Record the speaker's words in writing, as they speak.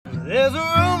There's a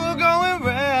rumor going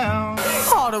round.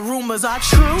 All the rumors are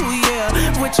true,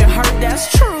 yeah. What you heard, that's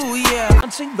true, yeah.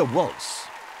 Dancing the Waltz.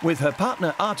 With her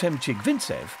partner Artem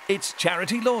Chigvintsev, it's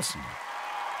Charity Lawson.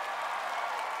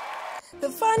 The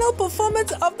final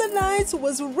performance of the night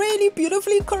was really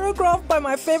beautifully choreographed by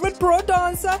my favorite pro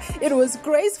dancer. It was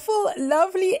graceful,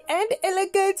 lovely and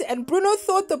elegant, and Bruno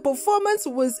thought the performance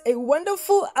was a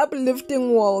wonderful,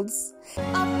 uplifting waltz.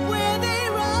 Up where they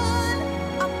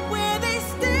run, up where they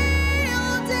stay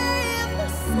all day in the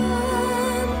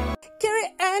sun.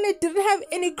 Ariana didn't have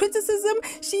any criticism.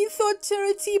 She thought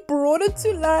Charity brought it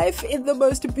to life in the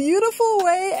most beautiful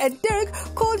way, and Derek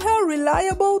called her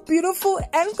reliable, beautiful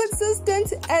and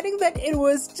consistent, adding that it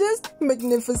was just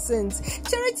magnificent.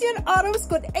 Charity and Artem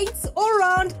scored 8s all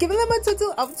round, giving them a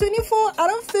total of 24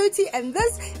 out of 30, and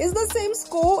this is the same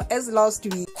score as last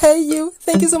week. Hey you,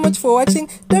 thank you so much for watching.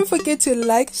 Don't forget to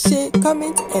like, share,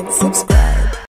 comment and subscribe.